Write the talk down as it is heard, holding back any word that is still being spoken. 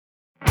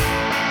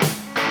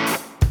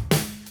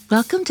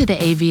Welcome to the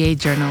ABA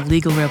Journal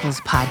Legal Rebels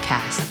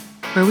podcast,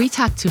 where we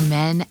talk to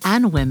men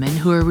and women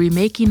who are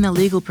remaking the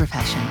legal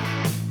profession,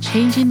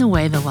 changing the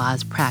way the law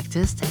is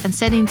practiced, and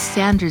setting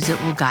standards that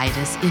will guide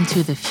us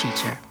into the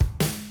future.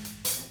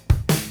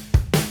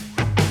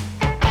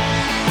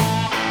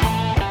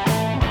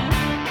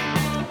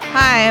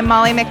 Hi, I'm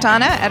Molly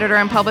McDonough, editor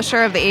and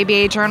publisher of the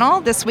ABA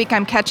Journal. This week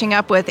I'm catching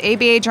up with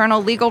ABA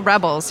Journal legal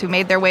rebels who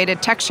made their way to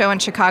Tech Show in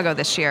Chicago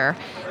this year.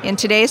 In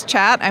today's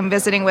chat, I'm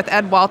visiting with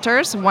Ed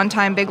Walters,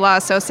 one-time Big Law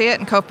associate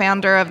and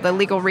co-founder of the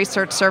legal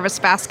research service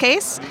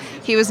Fastcase.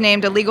 He was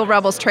named a Legal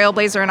Rebels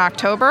Trailblazer in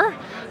October.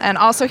 And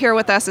also here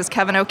with us is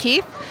Kevin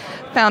O'Keefe,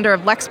 founder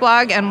of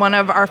LexBlog and one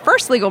of our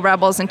first legal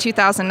rebels in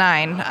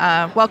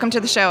 2009. Welcome to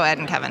the show, Ed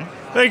and Kevin.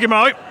 Thank you,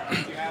 Molly.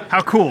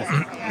 How cool.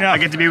 Yeah. I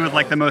get to be with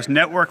the most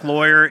network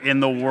lawyer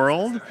in the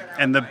world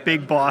and the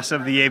big boss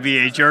of the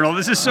ABA Journal.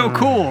 This is so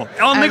cool.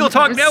 On Legal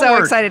Talk Network. I'm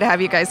so excited to have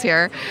you guys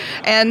here.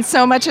 And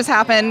so much has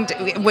happened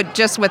with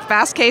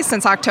Fastcase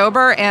since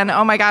October, and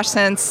oh my gosh,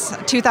 since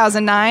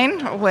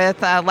 2009 with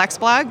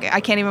LexBlog.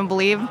 I can't even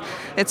believe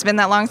it's been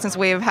that long since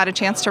we've had a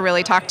chance to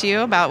really talk to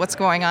you about what's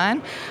going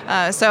on.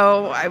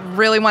 So I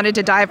really wanted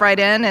to dive right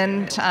in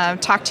and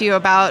talk to you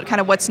about kind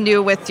of what's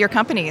new with your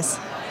companies.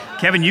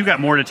 Kevin, you got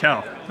more to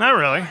tell. Not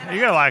really.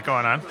 You got a lot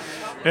going on.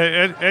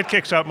 It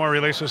kicks out more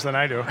releases than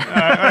I do.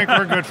 I think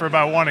we're good for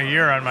about one a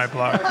year on my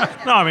blog.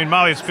 No, I mean,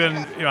 Molly, it's been,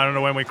 I don't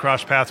know when we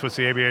crossed paths with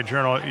the ABA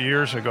Journal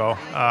years ago.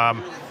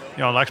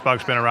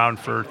 LexBlog's been around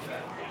for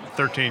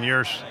 13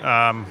 years,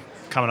 come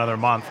another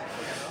month.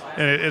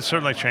 And it's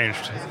certainly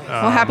changed.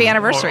 Well, happy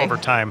anniversary. Over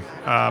time.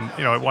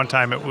 At one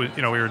time it was,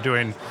 we were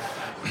doing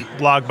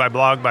blog by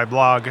blog by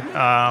blog,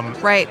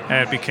 right,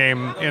 and it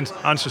became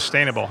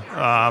unsustainable.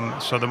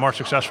 So the more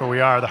successful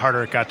we are, the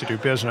harder it got to do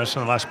business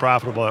and the less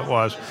profitable it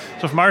was.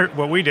 So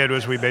what we did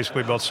was we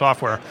basically built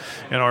software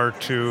in order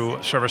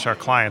to service our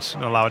clients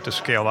and allow it to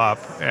scale up,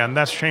 and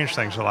that's changed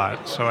things a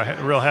lot. So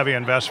a real heavy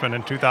investment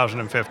in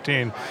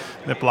 2015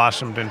 that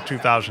blossomed in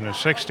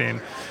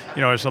 2016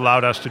 has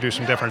allowed us to do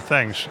some different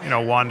things.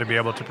 One, to be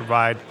able to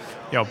provide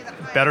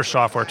better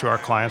software to our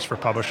clients for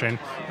publishing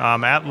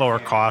at lower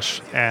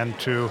costs, and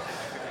to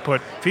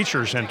put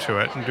features into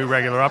it and do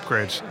regular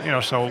upgrades.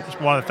 So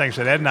one of the things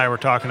that Ed and I were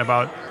talking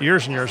about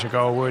years and years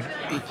ago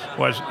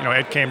was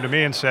Ed came to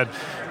me and said,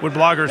 would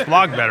bloggers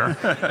blog better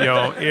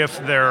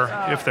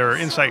if their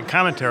insight and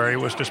commentary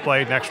was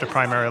displayed next to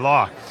primary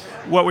law?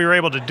 What we were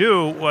able to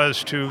do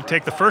was to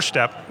take the first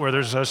step where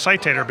there's a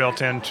citator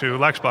built into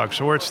LexBlog.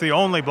 So where it's the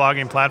only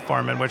blogging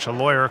platform in which a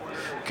lawyer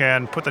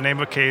can put the name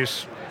of a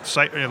case,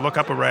 look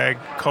up a reg,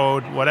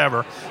 code,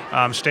 whatever,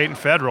 state and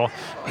federal,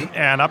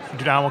 and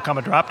down will come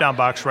a drop-down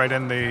box right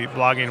in the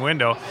blogging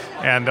window,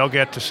 and they'll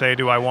get to say,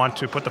 do I want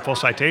to put the full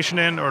citation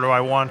in, or do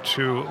I want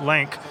to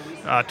link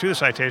to the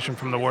citation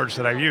from the words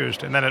that I've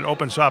used? And then it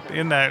opens up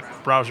in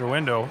that browser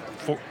window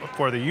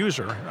for the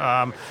user,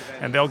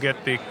 and they'll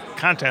get the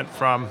content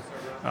from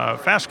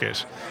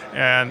Fastcase.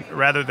 And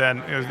rather than,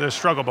 the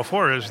struggle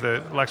before is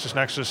that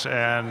LexisNexis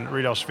and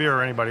Reed Elsevier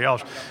or anybody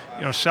else,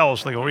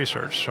 sells legal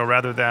research. So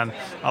rather than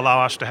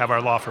allow us to have our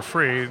law for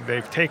free,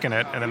 they've taken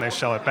it and then they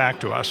sell it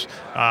back to us.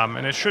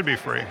 And it should be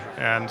free.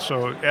 And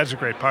so Ed's a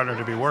great partner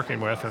to be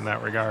working with in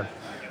that regard.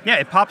 Yeah,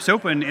 it pops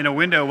open in a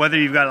window, whether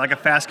you've got a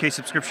Fastcase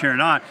subscription or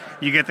not.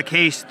 You get the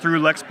case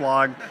through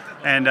LexBlog,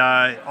 and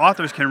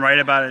authors can write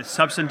about it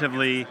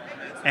substantively,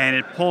 and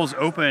it pulls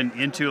open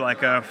into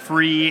a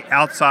free,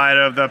 outside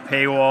of the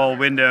paywall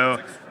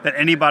window that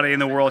anybody in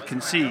the world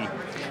can see.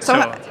 So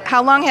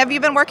how long have you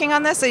been working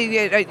on this?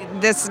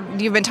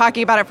 You've been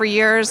talking about it for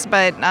years,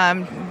 but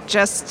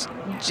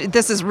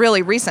this is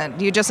really recent.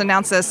 You just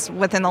announced this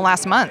within the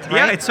last month, right?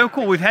 Yeah, it's so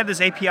cool. We've had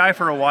this API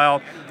for a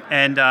while,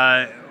 and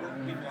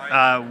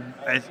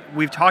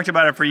we've talked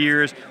about it for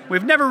years.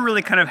 We've never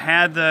really kind of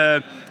had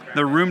the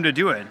room to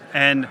do it,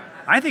 and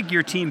I think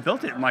your team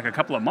built it in a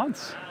couple of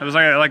months. It was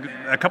like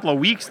a couple of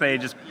weeks they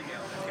just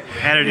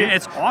had it in.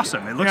 It's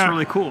awesome. It looks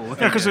really cool.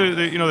 Yeah, because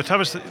the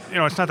toughest,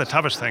 it's not the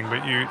toughest thing,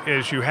 but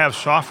you have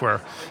software,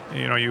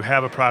 you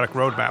have a product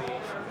roadmap.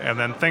 And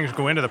then things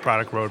go into the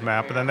product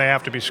roadmap, and then they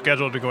have to be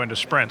scheduled to go into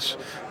sprints.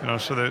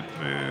 So that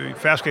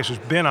Fastcase has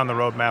been on the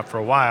roadmap for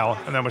a while,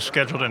 and then was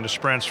scheduled into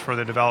sprints for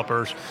the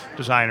developers,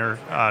 designer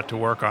to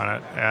work on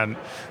it. And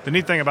the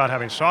neat thing about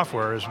having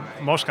software is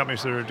most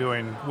companies that are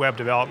doing web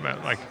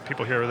development, like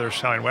people here that are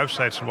selling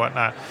websites and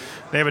whatnot,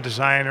 they have a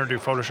designer do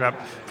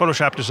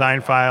Photoshop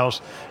design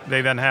files. They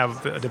then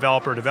have a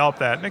developer develop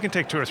that, and it can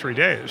take 2 or 3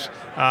 days.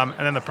 And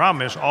then the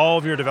problem is all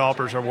of your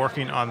developers are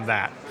working on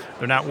that.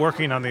 They're not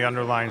working on the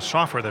underlying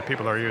software that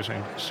people are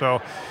using.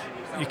 So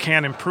you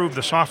can't improve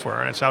the software,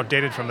 and it's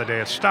outdated from the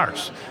day it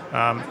starts.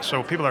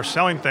 So people are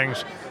selling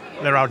things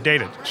that are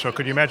outdated. So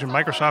could you imagine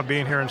Microsoft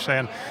being here and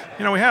saying,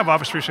 we have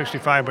Office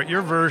 365, but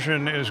your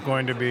version is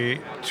going to be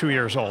 2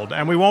 years old,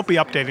 and we won't be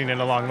updating it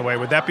along the way.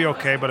 Would that be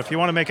okay? But if you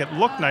want to make it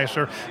look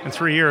nicer, in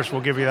 3 years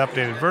we'll give you the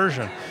updated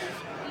version.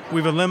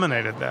 We've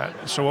eliminated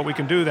that. So what we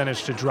can do then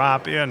is to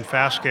drop in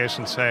Fastcase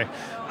and say,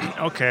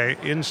 okay,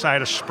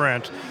 inside a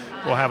sprint,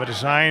 we'll have a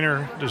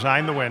designer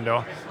design the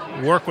window,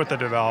 work with the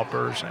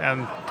developers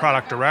and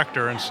product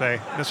director and say,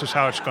 this is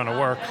how it's going to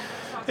work.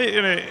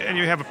 And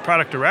you have a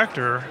product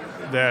director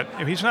that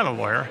he's not a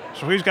lawyer,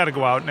 so he's got to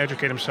go out and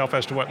educate himself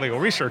as to what legal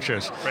research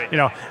is. Right.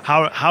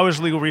 How is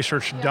legal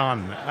research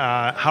done?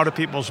 How do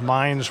people's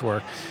minds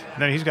work?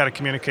 And then he's got to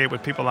communicate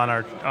with people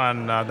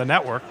on the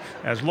network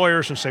as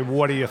lawyers and say,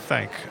 what do you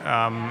think?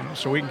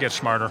 So we can get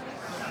smarter.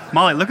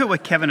 Molly, look at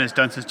what Kevin has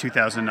done since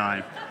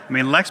 2009. I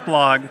mean,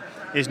 LexBlog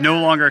is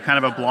no longer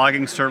kind of a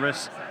blogging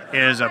service.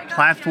 It is a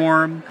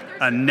platform,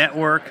 a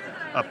network,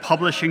 a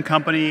publishing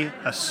company,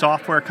 a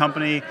software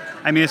company.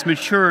 I mean, it's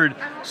matured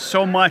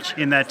so much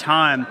in that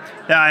time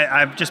that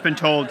I've just been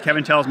told,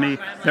 Kevin tells me,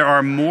 there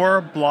are more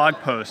blog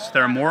posts,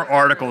 there are more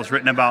articles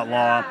written about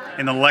law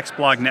in the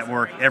LexBlog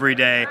network every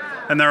day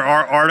than there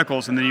are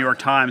articles in the New York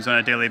Times on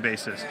a daily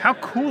basis. How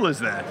cool is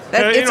that?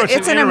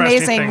 It's an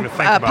amazing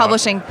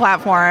publishing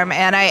platform,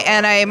 and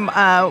I'm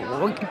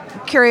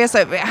curious,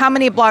 how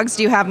many blogs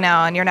do you have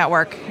now on your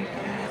network?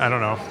 I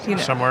don't know,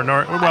 somewhere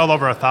well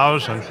over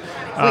 1,000.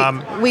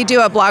 We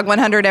do a Blog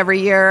 100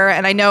 every year,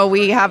 and I know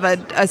we have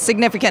a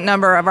significant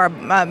number of our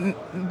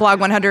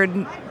Blog 100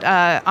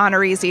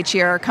 honorees each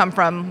year come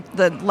from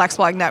the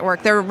LexBlog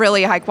network. They're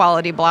really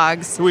high-quality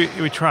blogs.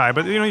 We try,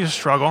 but you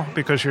struggle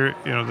because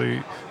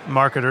the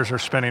marketers are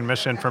spending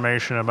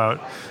misinformation about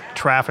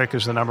traffic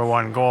is the number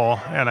one goal,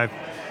 and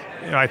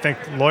I think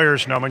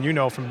lawyers know, and you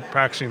know from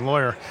practicing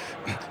lawyer,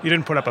 you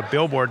didn't put up a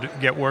billboard to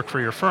get work for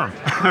your firm.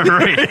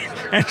 Right.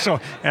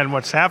 And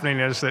what's happening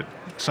is that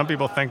some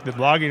people think that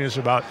blogging is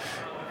about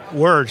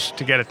words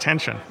to get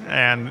attention,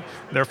 and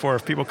therefore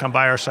if people come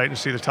by our site and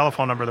see the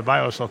telephone number of the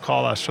bios, they'll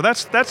call us. So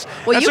that's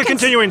a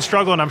continuing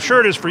struggle, and I'm sure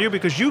it is for you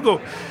because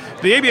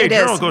the ABA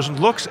Journal goes and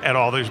looks at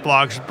all these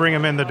blogs, bring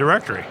them in the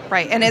directory.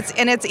 Right, and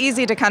it's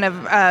easy to kind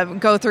of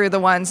go through the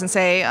ones and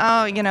say,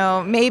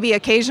 maybe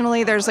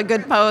occasionally there's a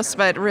good post,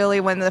 but really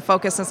when the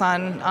focus is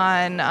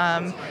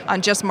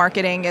on just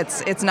marketing,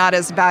 it's not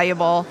as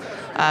valuable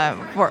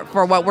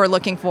for what we're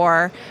looking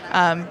for.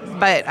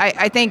 But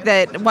I think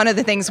that one of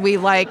the things we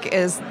like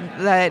is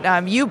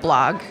that you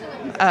blog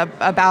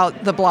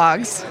about the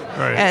blogs.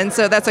 Right. And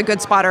so that's a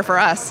good spotter for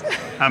us.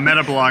 A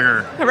meta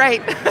blogger.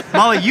 Right.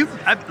 Molly,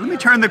 let me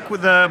turn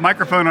the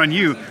microphone on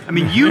you. I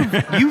mean,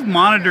 you've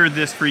monitored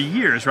this for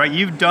years, right?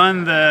 You've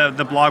done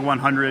the Blog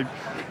 100.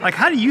 Like,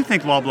 how do you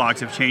think law blogs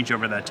have changed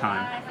over that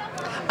time?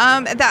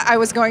 That I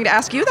was going to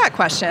ask you that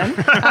question,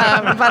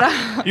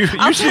 but you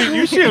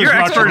see you're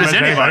expert as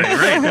anybody,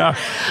 right? Yeah.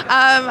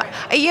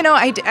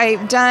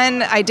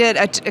 I did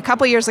a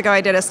couple years ago.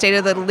 I did a State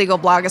of the Legal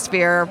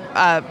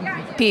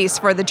Blogosphere piece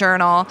for the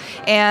Journal,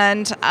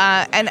 and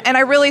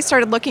I really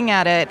started looking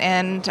at it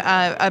and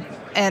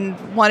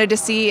wanted to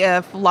see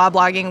if law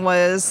blogging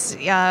was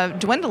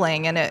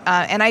dwindling, and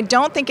I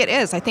don't think it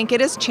is. I think it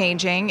is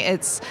changing.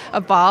 It's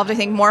evolved. I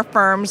think more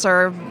firms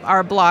are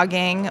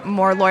blogging,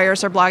 more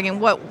lawyers are blogging.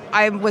 What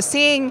I was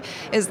seeing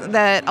is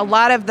that a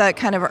lot of the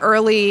kind of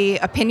early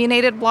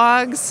opinionated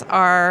blogs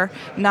are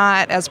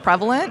not as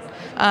prevalent,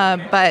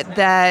 but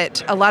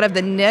that a lot of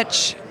the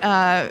niche,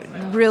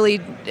 really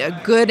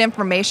good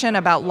information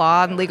about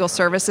law and legal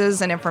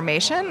services and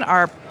information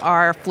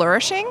are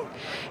flourishing.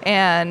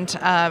 And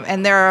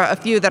there are a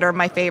few that are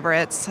my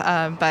favorites,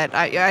 but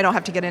I don't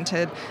have to get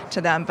into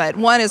them. But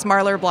one is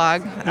Marlar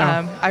Blog.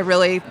 Yeah. I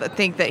really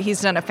think that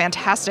he's done a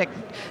fantastic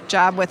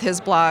job with his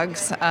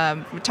blogs,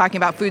 talking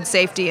about food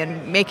safety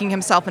and making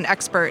himself an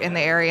expert in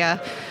the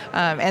area.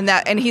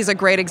 And he's a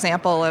great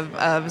example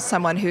of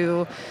someone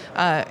who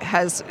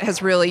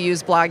has really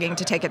used blogging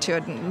to take it to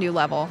a new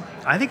level.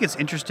 I think it's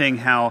interesting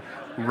how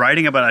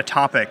writing about a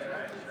topic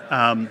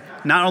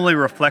not only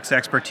reflects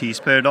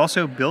expertise, but it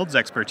also builds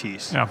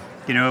expertise. Yeah.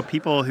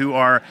 People who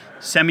are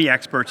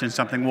semi-experts in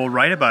something will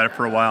write about it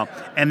for a while,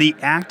 and the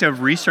act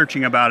of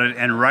researching about it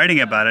and writing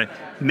about it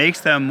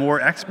makes them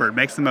more expert,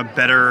 makes them a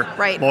better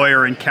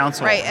lawyer and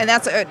counsel. Right, and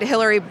that's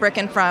Hillary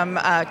Bricken from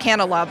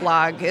Canada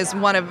Blog is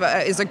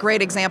is a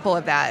great example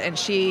of that, and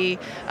she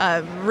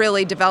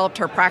really developed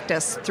her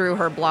practice through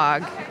her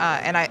blog,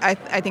 and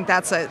I think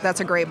that's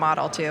a great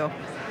model too.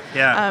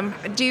 Yeah.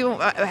 Do you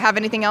have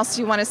anything else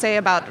you want to say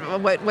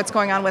about what's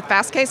going on with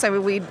Fastcase? I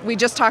mean, we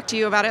just talked to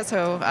you about it,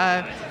 so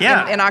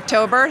in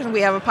October we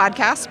have a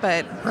podcast,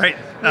 but right.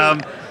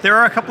 There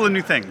are a couple of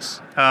new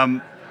things. I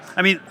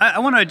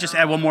want to just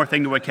add one more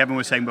thing to what Kevin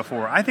was saying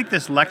before. I think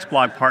this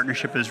LexBlog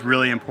partnership is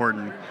really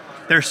important.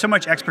 There's so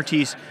much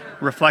expertise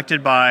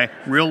reflected by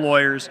real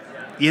lawyers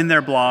in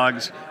their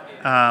blogs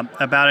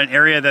about an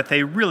area that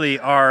they really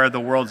are the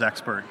world's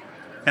expert.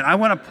 And I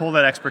want to pull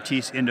that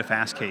expertise into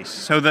Fastcase.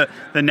 So the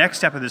next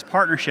step of this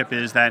partnership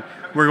is that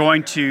we're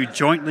going to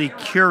jointly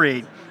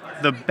curate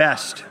the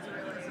best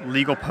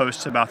legal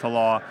posts about the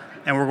law,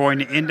 and we're going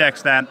to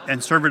index that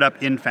and serve it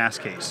up in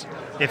Fastcase.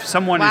 If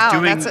someone is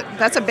doing...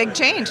 that's a big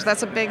change.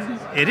 That's a big...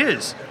 It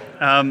is.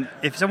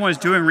 If someone is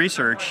doing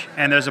research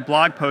and there's a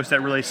blog post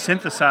that really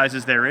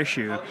synthesizes their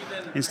issue,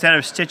 instead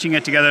of stitching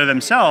it together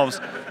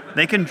themselves,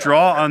 they can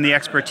draw on the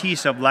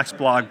expertise of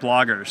LexBlog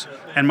bloggers.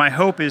 And my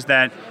hope is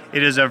that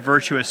it is a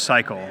virtuous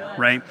cycle,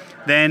 right?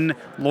 Then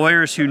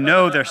lawyers who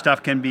know their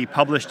stuff can be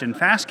published in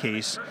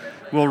Fastcase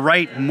will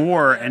write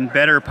more and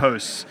better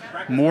posts,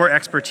 more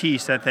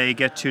expertise that they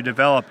get to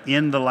develop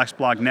in the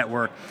LexBlog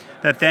network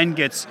that then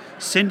gets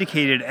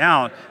syndicated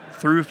out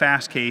through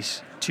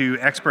Fastcase to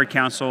expert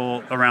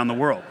counsel around the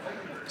world.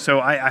 So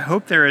I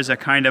hope there is a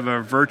kind of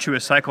a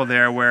virtuous cycle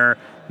there where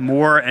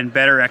more and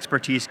better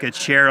expertise gets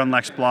shared on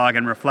LexBlog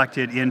and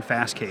reflected in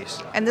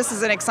Fastcase. And this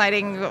is an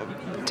exciting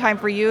time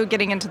for you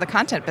getting into the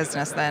content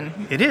business then.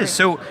 It is.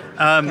 So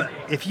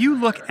if you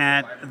look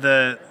at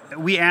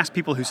we asked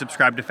people who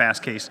subscribe to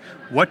Fastcase,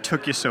 what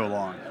took you so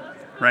long,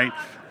 right?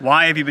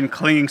 Why have you been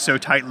clinging so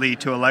tightly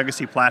to a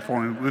legacy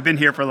platform? We've been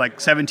here for like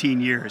 17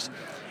 years.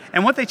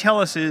 And what they tell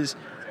us is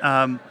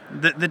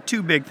the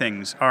two big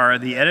things are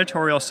the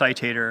editorial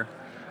citator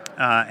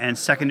and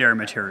secondary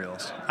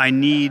materials. I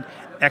need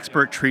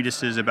expert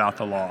treatises about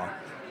the law.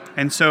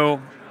 And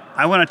so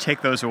I want to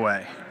take those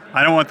away.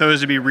 I don't want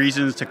those to be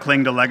reasons to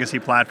cling to legacy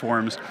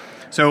platforms.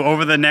 So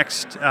over the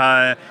next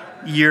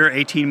year,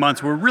 18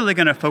 months, we're really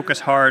going to focus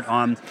hard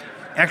on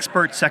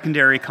expert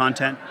secondary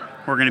content.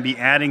 We're going to be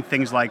adding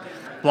things like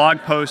blog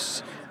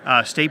posts,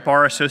 State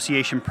Bar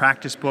Association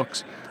practice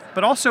books,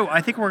 but also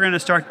I think we're going to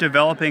start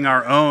developing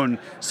our own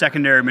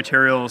secondary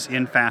materials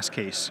in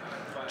Fastcase.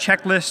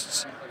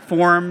 Checklists,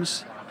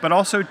 forms, but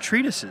also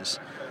treatises.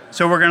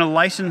 So we're going to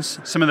license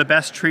some of the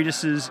best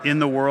treatises in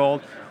the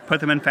world, put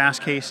them in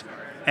Fastcase,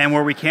 and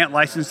where we can't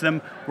license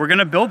them, we're going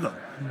to build them.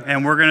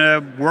 And we're going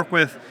to work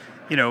with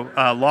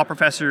law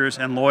professors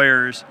and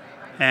lawyers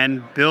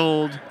and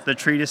build the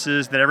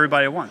treatises that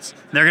everybody wants.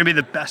 They're going to be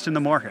the best in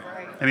the market.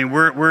 I mean,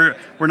 we're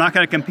not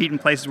going to compete in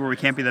places where we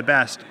can't be the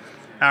best.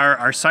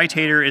 Our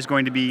citator is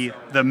going to be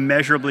the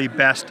measurably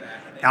best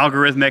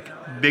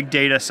algorithmic big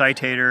data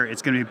citator.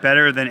 It's going to be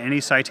better than any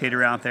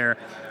citator out there.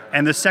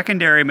 And the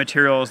secondary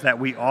materials that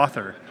we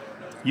author,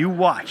 you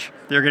watch.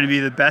 They're going to be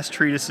the best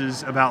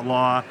treatises about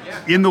law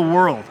in the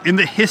world, in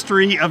the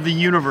history of the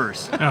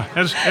universe.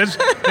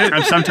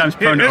 I'm sometimes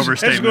prone to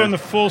overstatement. Let's go in the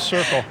full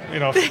circle.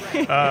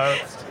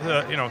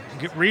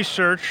 Get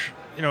research,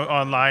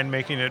 online,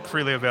 making it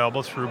freely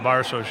available through bar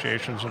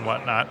associations and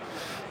whatnot.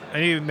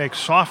 And you make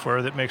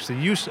software that makes the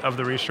use of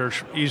the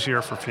research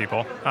easier for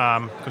people,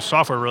 because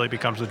software really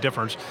becomes the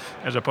difference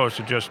as opposed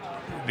to just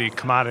the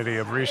commodity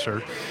of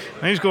research.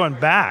 And he's going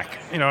back,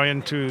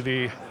 into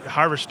the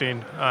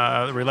harvesting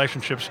the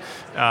relationships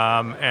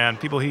and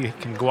people he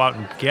can go out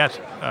and get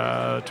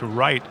to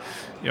write,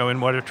 in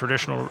what are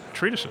traditional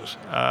treatises,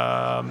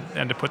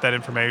 and to put that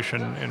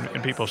information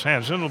in people's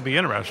hands. And it'll be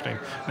interesting.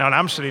 Now, and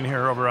I'm sitting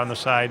here over on the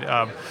side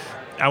of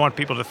I want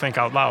people to think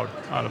out loud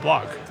on the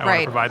blog. I want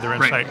to provide their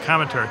insight and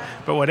commentary.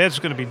 But what Ed's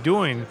going to be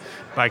doing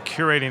by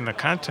curating the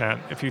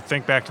content, if you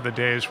think back to the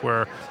days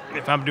where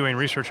if I'm doing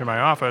research in my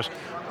office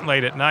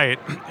late at night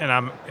and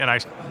I'm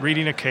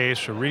reading a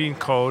case or reading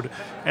code,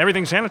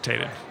 everything's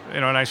annotated.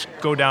 And I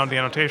go down the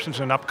annotations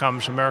and up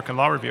comes American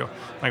Law Review.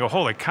 And I go,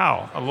 holy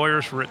cow, a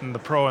lawyer's written the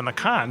pro and the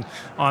con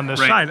on this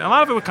side. And a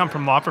lot of it would come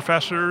from law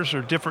professors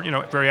or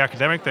different, very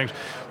academic things.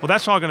 Well,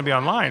 that's all going to be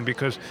online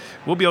because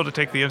we'll be able to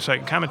take the insight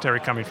and commentary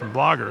coming from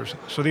bloggers.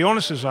 So the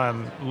onus is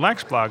on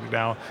LexBlog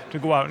now to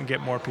go out and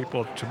get more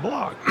people to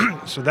blog.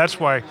 So that's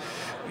why,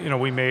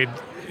 we made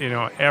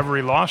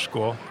every law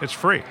school, it's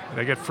free.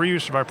 They get free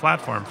use of our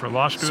platform for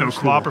law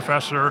students, law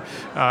professor,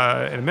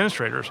 and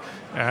administrators.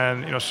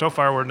 And so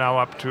far we're now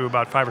up to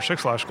about 5 or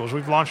 6 law schools.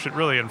 We've launched it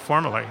really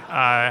informally.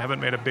 I haven't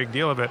made a big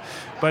deal of it,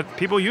 but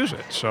people use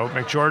it. So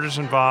McGeorge's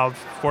involved,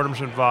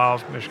 Fordham's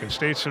involved, Michigan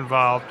State's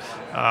involved.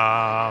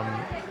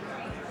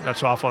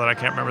 That's awful that I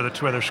can't remember the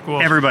 2 other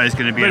schools. Everybody's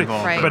going to be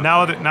involved. Right. But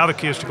now the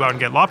key is to go out and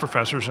get law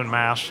professors en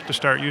masse to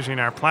start using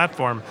our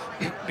platform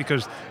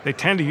because they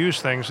tend to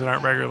use things that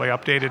aren't regularly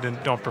updated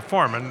and don't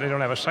perform, and they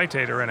don't have a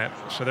citator in it.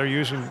 So they're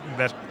using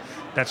that.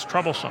 That's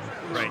troublesome.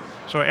 Right.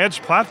 So Ed's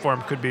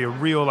platform could be a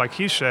real, like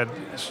he said,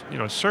 it's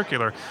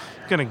circular.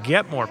 It's going to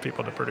get more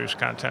people to produce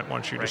content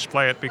once you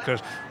display it,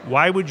 because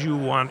why would you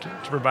want to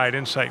provide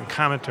insight and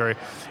commentary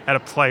at a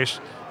place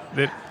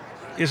that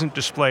isn't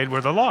displayed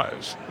where the law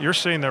is? You're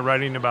sitting there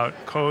writing about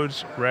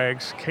codes,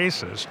 regs,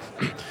 cases,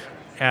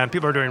 and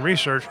people are doing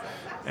research,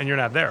 and you're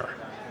not there.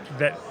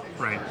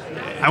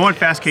 I want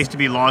Fastcase to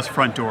be law's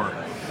front door.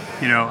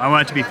 I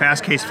want it to be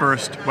Fastcase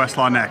first,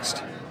 Westlaw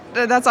next.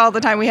 That's all the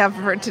time we have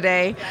for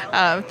today.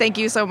 Thank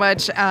you so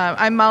much.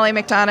 I'm Molly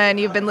McDonough, and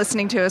you've been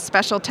listening to a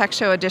special Tech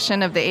Show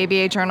edition of the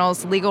ABA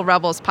Journal's Legal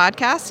Rebels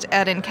podcast.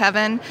 Ed and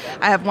Kevin,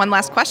 I have one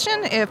last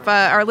question. If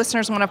our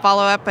listeners want to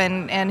follow up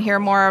and hear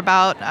more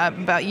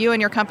about you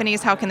and your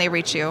companies, how can they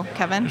reach you,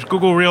 Kevin? Just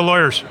Google Real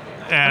Lawyers.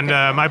 And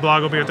my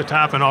blog will be at the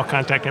top, and all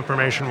contact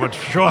information would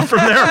show up from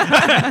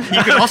there.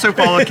 You can also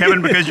follow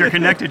Kevin because you're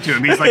connected to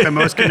him. He's like the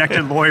most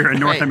connected lawyer in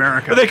North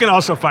America. But they can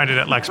also find it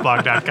at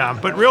lexblog.com.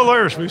 But Real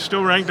Lawyers, we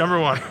still rank number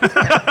 1.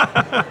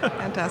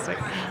 Fantastic.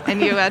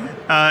 And you, Ed?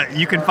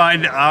 You can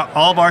find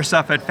all of our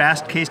stuff at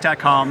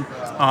fastcase.com,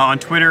 on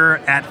Twitter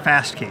at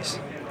Fastcase.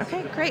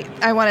 Okay, great. Great.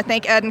 I want to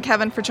thank Ed and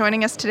Kevin for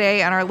joining us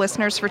today and our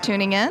listeners for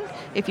tuning in.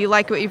 If you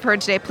like what you've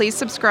heard today, please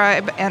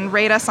subscribe and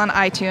rate us on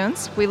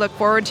iTunes. We look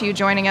forward to you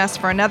joining us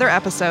for another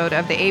episode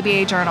of the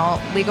ABA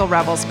Journal Legal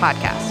Rebels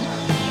podcast.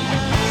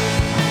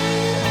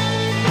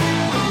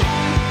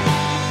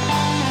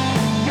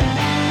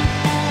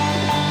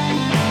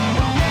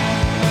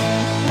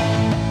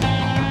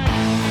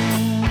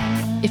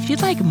 If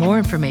you'd like more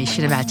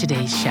information about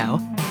today's show,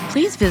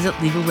 please visit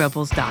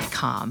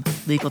LegalRebels.com,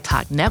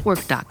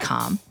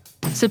 LegalTalkNetwork.com,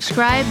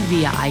 subscribe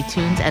via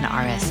iTunes and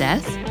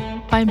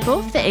RSS, find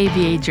both the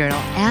ABA Journal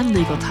and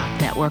Legal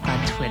Talk Network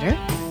on Twitter,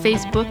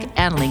 Facebook,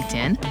 and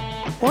LinkedIn,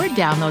 or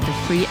download the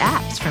free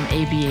apps from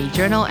ABA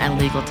Journal and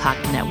Legal Talk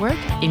Network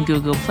in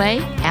Google Play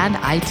and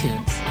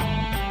iTunes.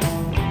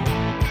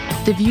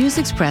 The views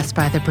expressed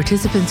by the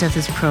participants of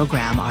this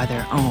program are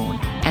their own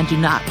and do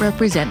not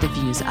represent the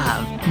views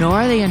of, nor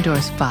are they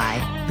endorsed by,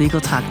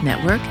 Legal Talk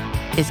Network,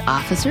 its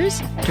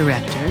officers,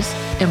 directors,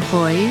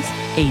 employees,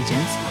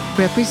 agents,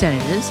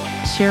 representatives,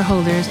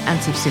 shareholders,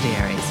 and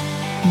subsidiaries.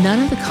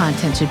 None of the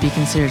content should be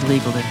considered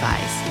legal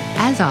advice.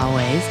 As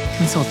always,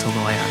 consult a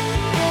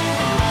lawyer.